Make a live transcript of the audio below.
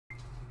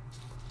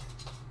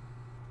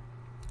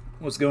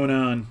What's going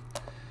on?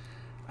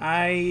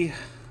 I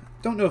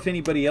don't know if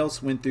anybody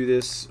else went through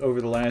this over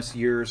the last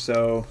year or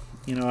so.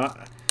 You know,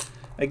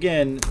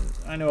 again,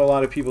 I know a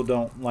lot of people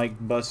don't like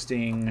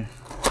busting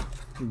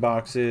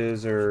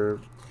boxes or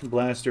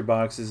blaster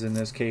boxes in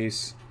this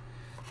case.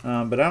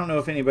 But I don't know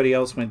if anybody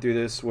else went through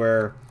this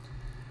where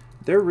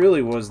there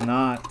really was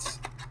not,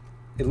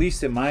 at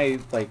least in my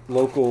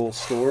local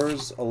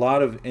stores, a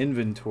lot of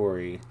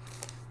inventory.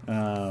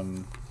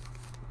 Of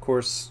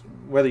course,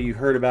 whether you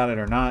heard about it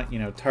or not, you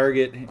know,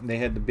 Target, they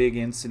had the big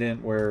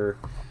incident where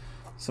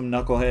some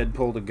knucklehead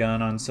pulled a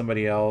gun on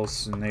somebody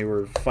else and they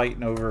were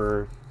fighting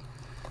over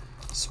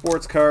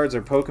sports cards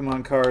or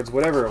Pokemon cards,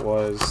 whatever it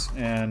was.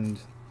 And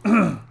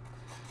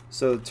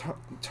so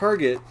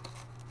Target,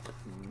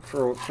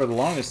 for the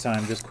longest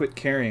time, just quit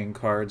carrying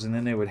cards, and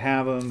then they would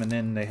have them, and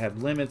then they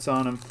had limits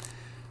on them.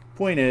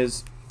 Point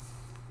is,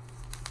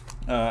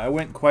 I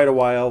went quite a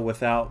while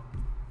without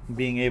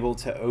being able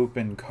to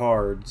open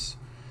cards.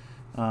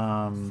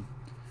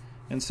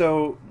 And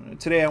so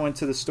today I went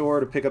to the store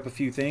to pick up a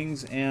few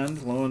things,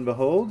 and lo and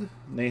behold,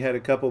 they had a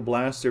couple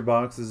blaster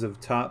boxes of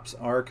Topps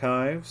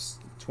Archives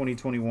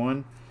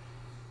 2021,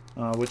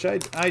 which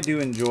I do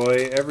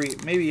enjoy.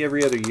 Maybe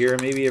every other year,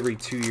 maybe every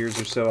 2 years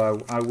or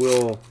so, I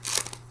will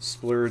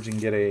splurge and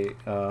get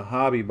a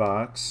hobby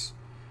box.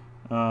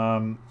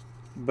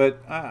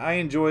 But I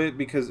enjoy it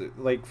because,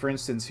 like, for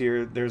instance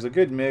here, there's a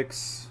good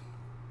mix.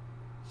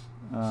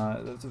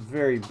 That's a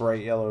very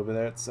bright yellow, but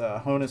that's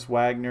Honus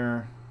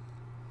Wagner.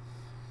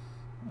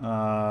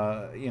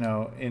 You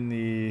know, in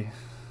the,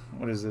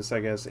 what is this, I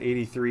guess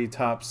 83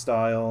 Topps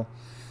style.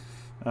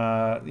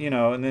 You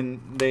know, and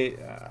then they,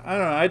 I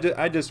don't know,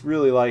 I just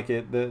really like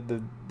it,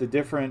 the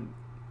different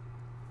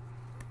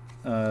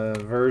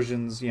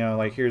versions. You know,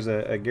 like here's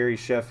a Gary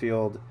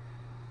Sheffield.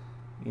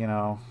 You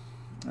know,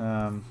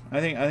 I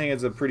think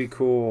it's a pretty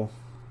cool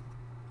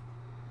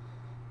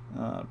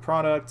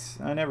product.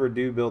 I never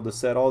do build the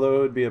set, although it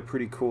would be a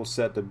pretty cool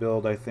set to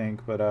build, I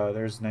think. But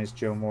there's a nice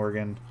Joe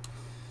Morgan,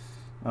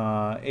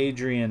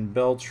 Adrian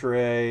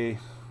Beltre,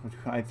 which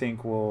I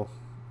think will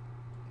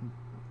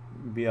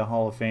be a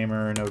Hall of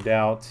Famer, no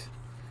doubt.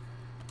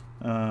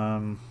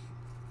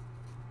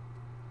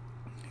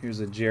 Here's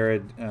a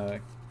Jared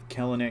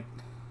Kelenic.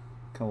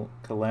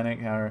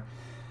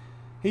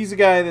 He's the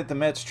guy that the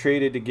Mets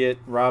traded to get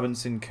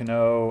Robinson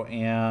Cano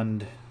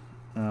and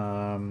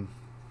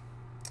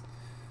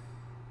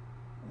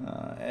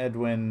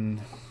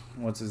Edwin,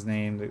 what's his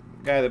name? The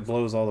guy that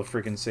blows all the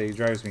freaking saves,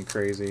 drives me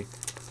crazy.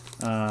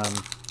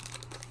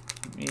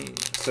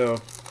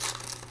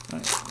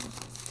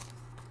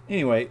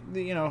 Anyway,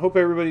 you know, hope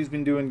everybody's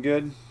been doing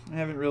good. I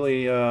haven't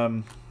really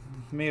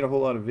made a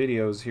whole lot of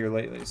videos here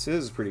lately. This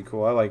is pretty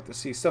cool. I like to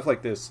see stuff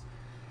like this.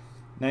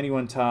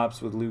 91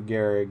 Topps with Lou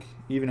Gehrig.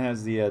 Even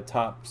has the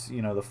Topps,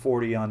 you know, the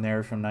 40 on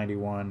there from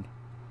 91.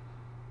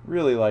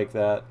 Really like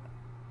that.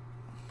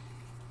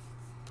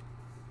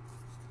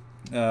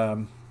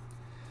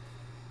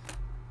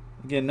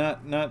 Again,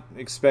 not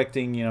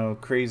expecting, you know,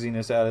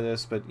 craziness out of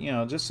this, but, you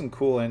know, just some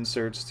cool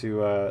inserts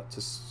to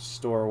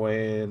store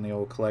away in the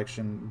old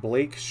collection.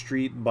 Blake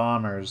Street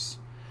Bombers.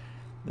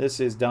 This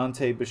is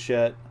Dante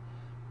Bichette,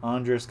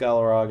 Andres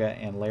Galarraga,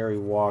 and Larry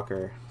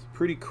Walker. It's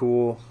pretty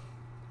cool.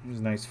 Here's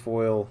a nice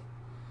foil.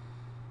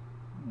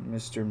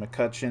 Mr.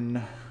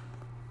 McCutcheon.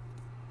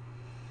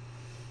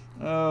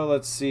 Oh,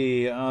 let's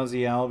see.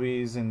 Ozzie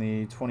Albies in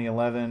the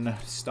 2011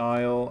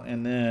 style.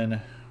 And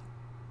then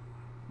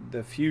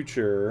the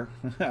future.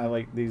 I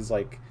like these,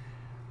 like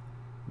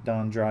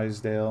Don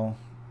Drysdale.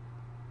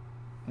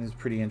 This is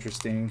pretty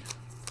interesting.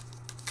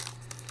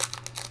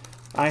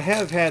 I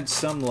have had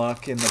some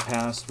luck in the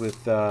past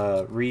with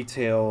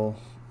retail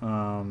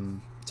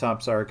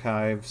Topps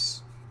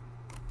Archives.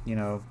 You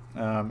know,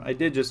 I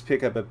did just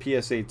pick up a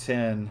PSA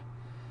 10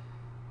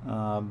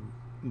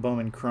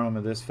 Bowman Chrome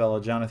of this fella,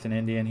 Jonathan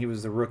Indian. He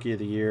was the Rookie of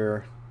the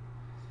Year.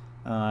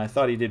 I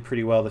thought he did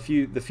pretty well. The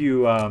few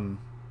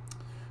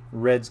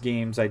Reds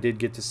games I did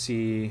get to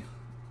see,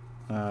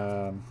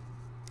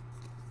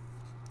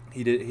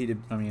 he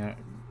did. I mean,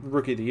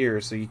 Rookie of the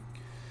Year, so he,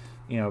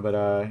 you know,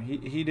 but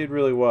he did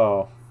really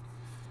well.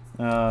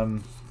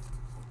 So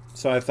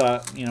I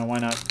thought, you know, why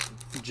not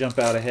jump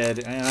out ahead?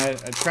 And I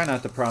try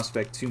not to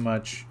prospect too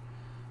much,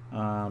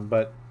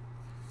 but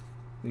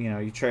you know,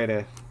 you try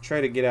to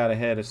get out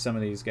ahead of some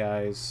of these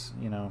guys.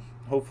 You know,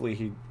 hopefully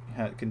he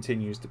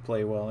continues to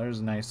play well. There's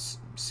a nice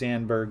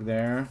Sandberg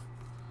there.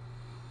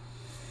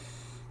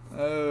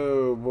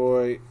 Oh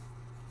boy.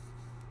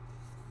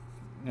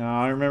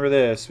 Now I remember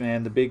this,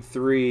 man. The big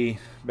three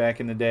back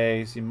in the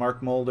day. See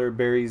Mark Mulder,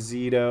 Barry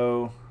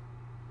Zito,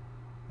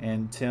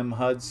 and Tim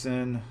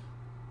Hudson.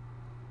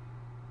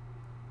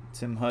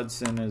 Tim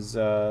Hudson is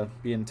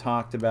being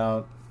talked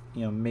about,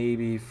 you know,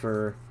 maybe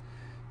for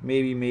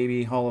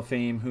maybe Hall of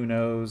Fame. Who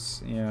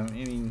knows? You know, I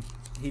mean,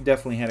 he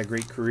definitely had a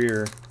great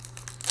career.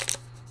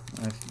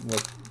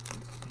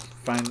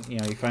 You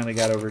know, he finally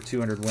got over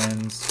 200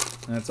 wins.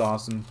 That's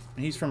awesome.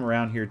 He's from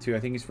around here too. I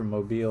think he's from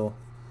Mobile,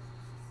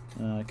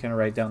 kind of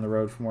right down the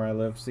road from where I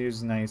live. So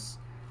here's a nice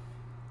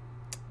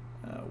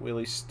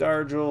Willie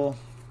Stargell.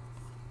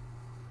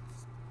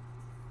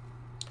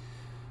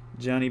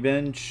 Johnny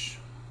Bench.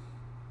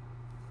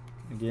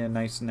 Again,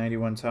 nice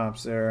 91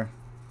 tops there.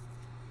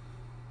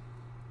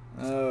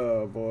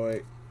 Oh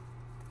boy.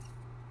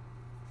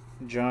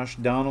 Josh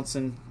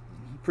Donaldson.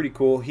 Pretty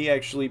cool. He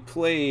actually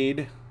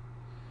played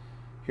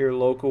here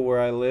local where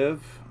I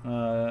live.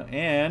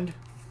 And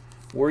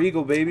War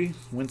Eagle, baby.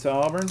 Went to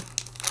Auburn.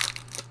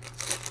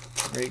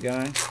 Great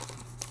guy.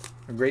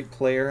 A great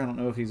player. I don't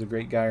know if he's a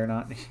great guy or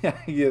not.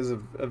 He has a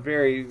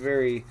very,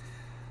 very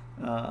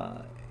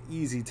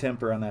easy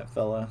temper on that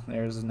fella.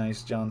 There's a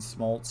nice John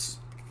Smoltz.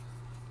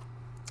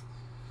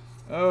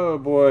 Oh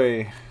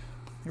boy.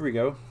 Here we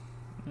go.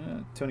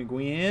 Tony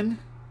Gwynn.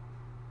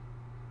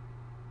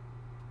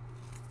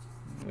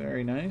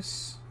 Very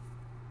nice.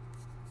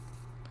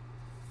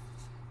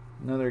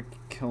 Another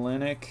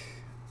Kalenic.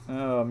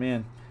 Oh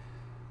man.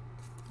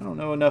 I don't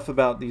know enough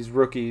about these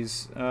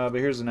rookies, but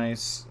here's a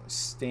nice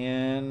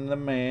Stan the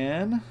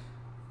Man.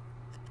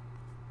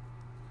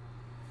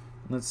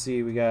 Let's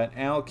see, we got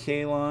Al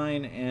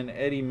Kaline and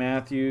Eddie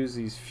Matthews.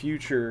 These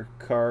future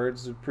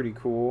cards are pretty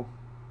cool.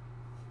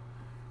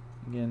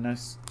 Again,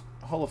 nice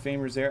Hall of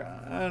Famers there.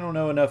 I don't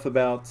know enough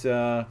about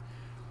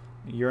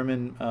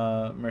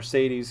Yerman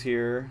Mercedes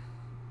here.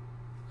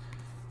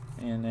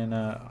 And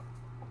then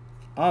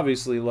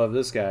obviously love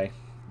this guy,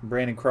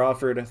 Brandon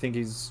Crawford. I think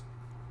he's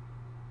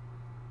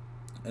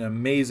an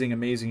amazing,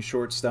 amazing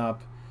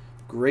shortstop.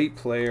 Great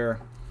player.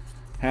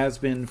 Has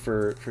been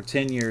for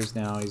 10 years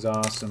now. He's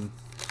awesome.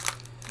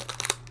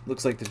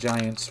 Looks like the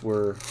Giants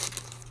were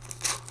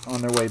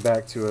on their way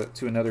back to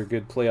another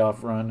good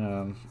playoff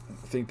run.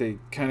 I think they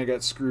kind of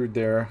got screwed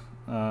there.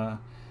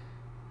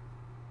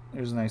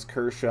 There's a nice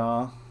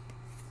Kershaw.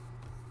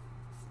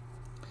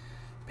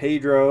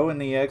 Pedro in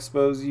the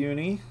Expos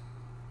uni.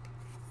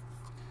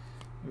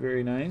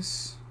 Very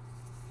nice.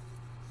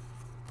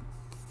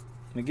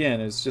 And again,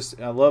 it's just,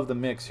 I love the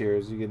mix here.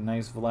 As you get a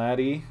nice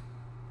Vladdy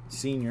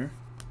Senior.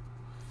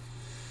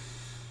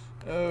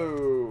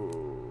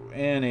 Oh,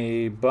 and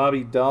a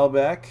Bobby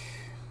Dahlbeck.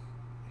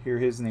 Hear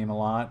his name a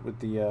lot with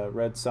the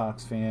Red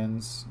Sox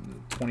fans.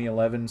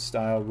 2011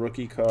 style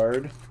rookie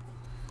card.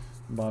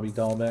 Bobby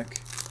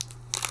Dahlbeck.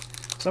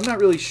 So I'm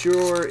not really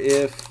sure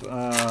if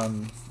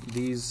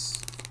these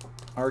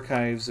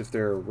archives, if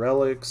they're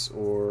relics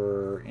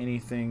or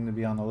anything to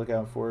be on the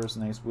lookout for. Is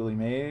nice Willie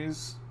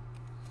Mays.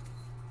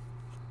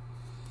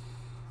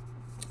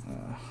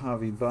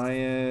 Javi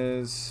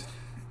Baez.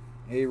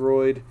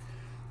 Aroyd.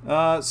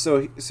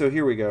 So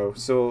here we go.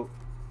 So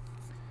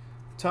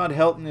Todd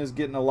Helton is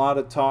getting a lot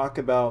of talk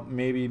about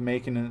maybe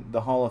making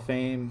the Hall of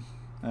Fame.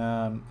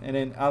 And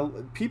then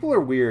people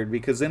are weird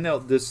because then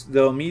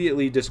they'll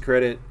immediately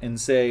discredit and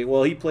say,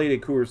 well, he played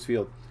at Coors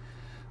Field.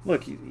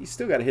 Look, you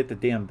still got to hit the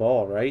damn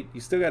ball, right?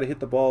 You still got to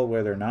hit the ball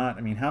whether or not.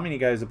 I mean, how many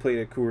guys have played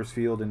at Coors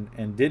Field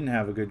and didn't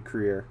have a good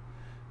career,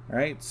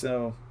 right?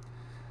 So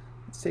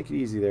let's take it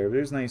easy there.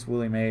 There's nice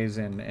Willie Mays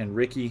and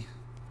Ricky.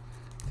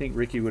 I think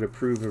Ricky would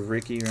approve of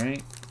Ricky,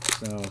 right?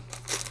 So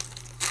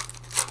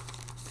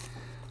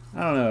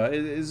I don't know.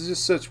 It's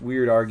just such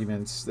weird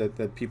arguments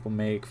that people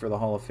make for the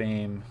Hall of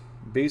Fame.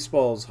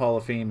 Baseball's Hall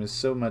of Fame is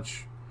so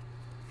much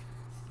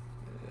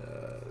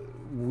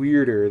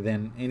weirder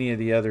than any of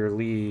the other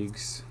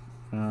leagues.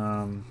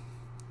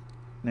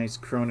 Nice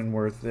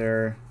Cronenworth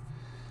there.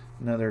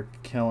 Another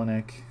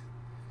Kelenic.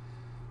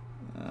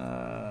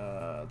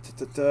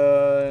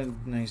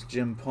 Nice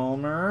Jim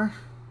Palmer.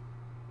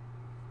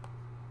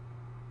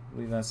 I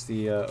believe that's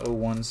the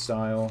 01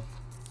 style.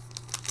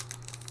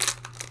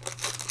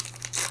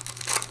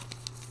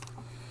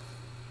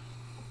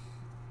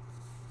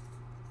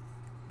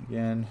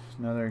 Again,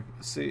 another.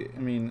 See, I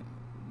mean,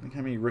 look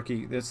how many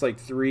rookie. That's like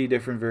 3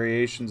 different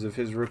variations of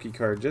his rookie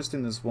card just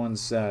in this one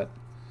set.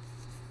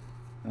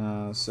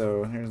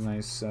 So here's a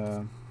nice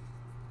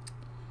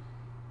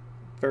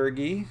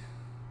Fergie.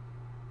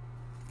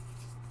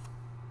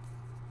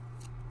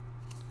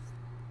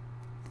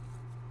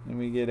 Then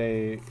we get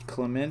a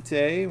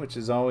Clemente, which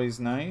is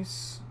always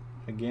nice.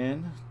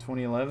 Again,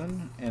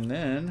 2011, and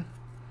then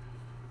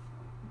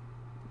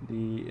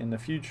in the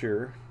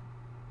future,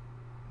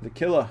 the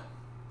Killa.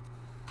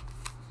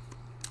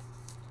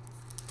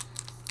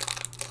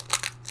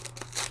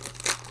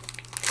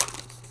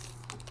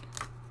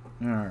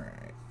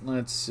 Alright,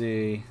 let's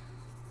see.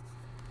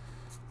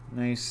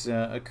 Nice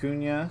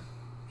Acuna.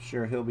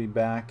 Sure he'll be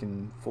back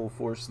in full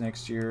force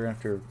next year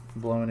after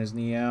blowing his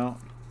knee out.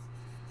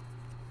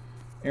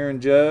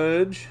 Aaron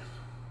Judge.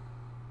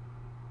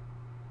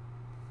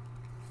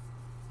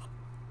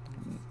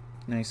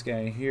 Nice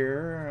guy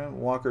here.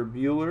 Walker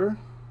Buehler.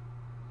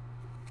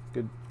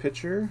 Good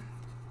pitcher.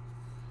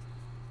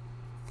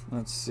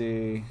 Let's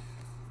see.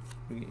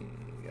 We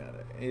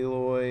got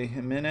Eloy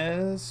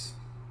Jimenez.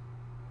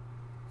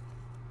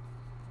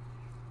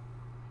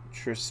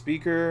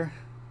 Speaker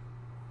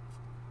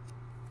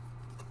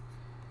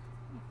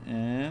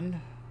and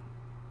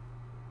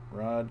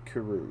Rod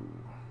Carew.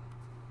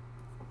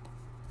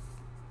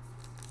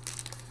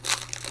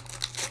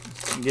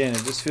 Again,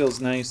 it just feels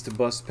nice to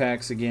bust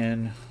packs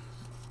again.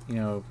 you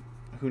know,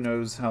 who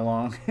knows how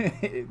long.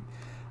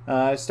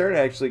 I started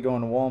actually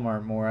going to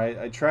Walmart more.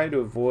 I try to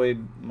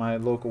avoid my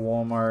local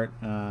Walmart.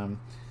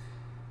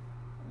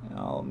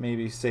 I'll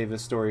maybe save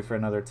this story for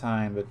another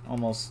time, but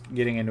almost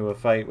getting into a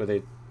fight with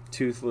a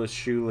toothless,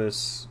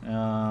 shoeless,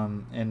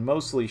 and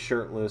mostly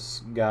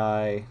shirtless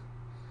guy.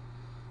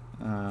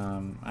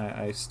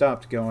 I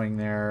stopped going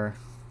there,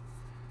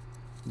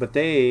 but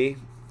they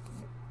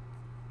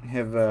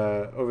have,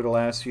 over the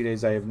last few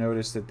days, I have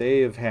noticed that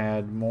they have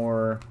had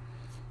more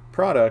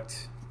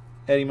product,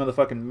 Eddie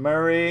motherfucking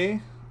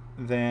Murray,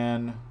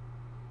 than,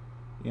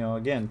 you know,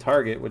 again,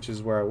 Target, which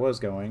is where I was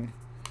going.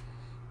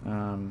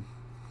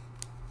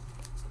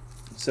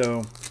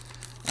 So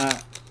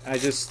I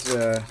just,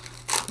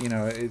 you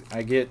know,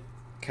 I get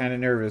kind of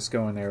nervous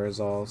going there is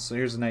all. So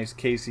here's a nice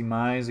Casey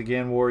Mize,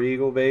 again, War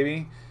Eagle,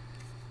 baby.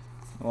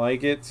 I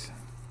like it.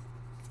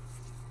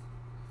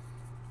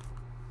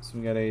 So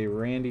we got a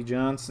Randy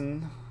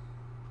Johnson.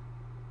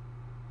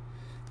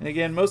 And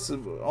again, most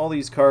of all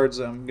these cards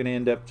I'm going to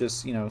end up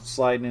just, you know,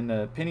 sliding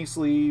into penny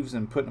sleeves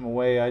and putting them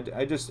away.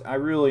 I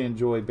really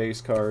enjoy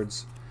base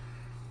cards.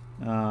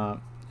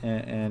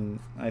 And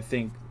I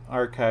think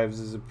Archives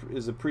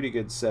is a pretty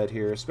good set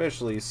here,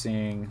 especially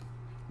seeing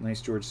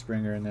nice George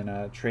Springer and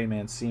then Trey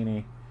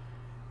Mancini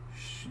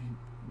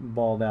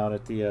balled out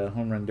at the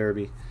Home Run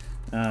Derby.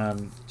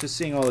 Just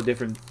seeing all the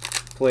different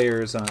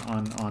players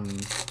on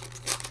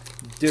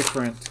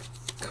different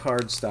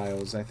card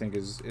styles, I think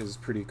is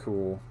pretty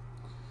cool.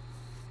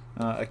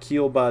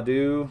 Akil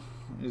Baddoo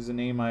is a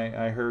name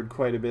I heard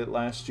quite a bit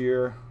last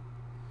year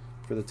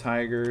for the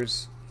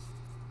Tigers.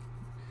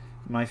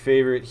 My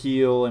favorite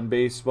heel in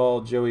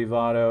baseball, Joey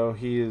Votto.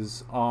 He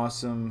is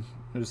awesome.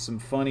 There's some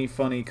funny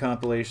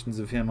compilations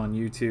of him on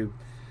YouTube.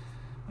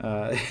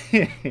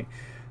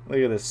 Look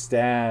at the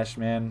stash,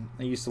 man.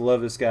 I used to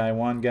love this guy,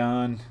 Juan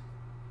Gan.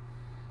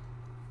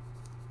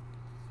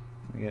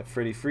 We got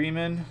Freddie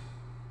Freeman.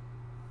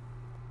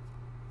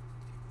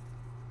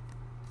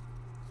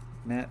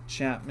 Matt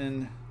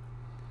Chapman.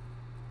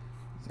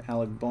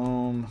 Alec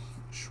Bohm.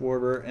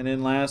 Schwarber. And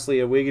then lastly,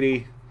 a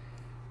Wiggity,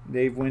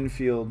 Dave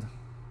Winfield.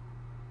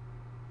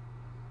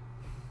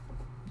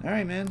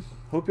 Alright, man.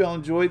 Hope y'all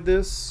enjoyed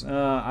this.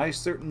 I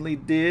certainly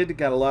did.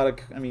 Got a lot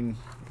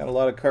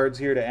of cards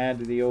here to add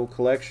to the old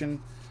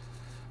collection.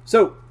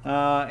 So,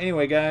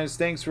 anyway, guys,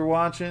 thanks for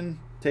watching.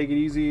 Take it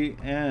easy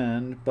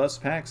and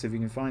bust packs if you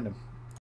can find them.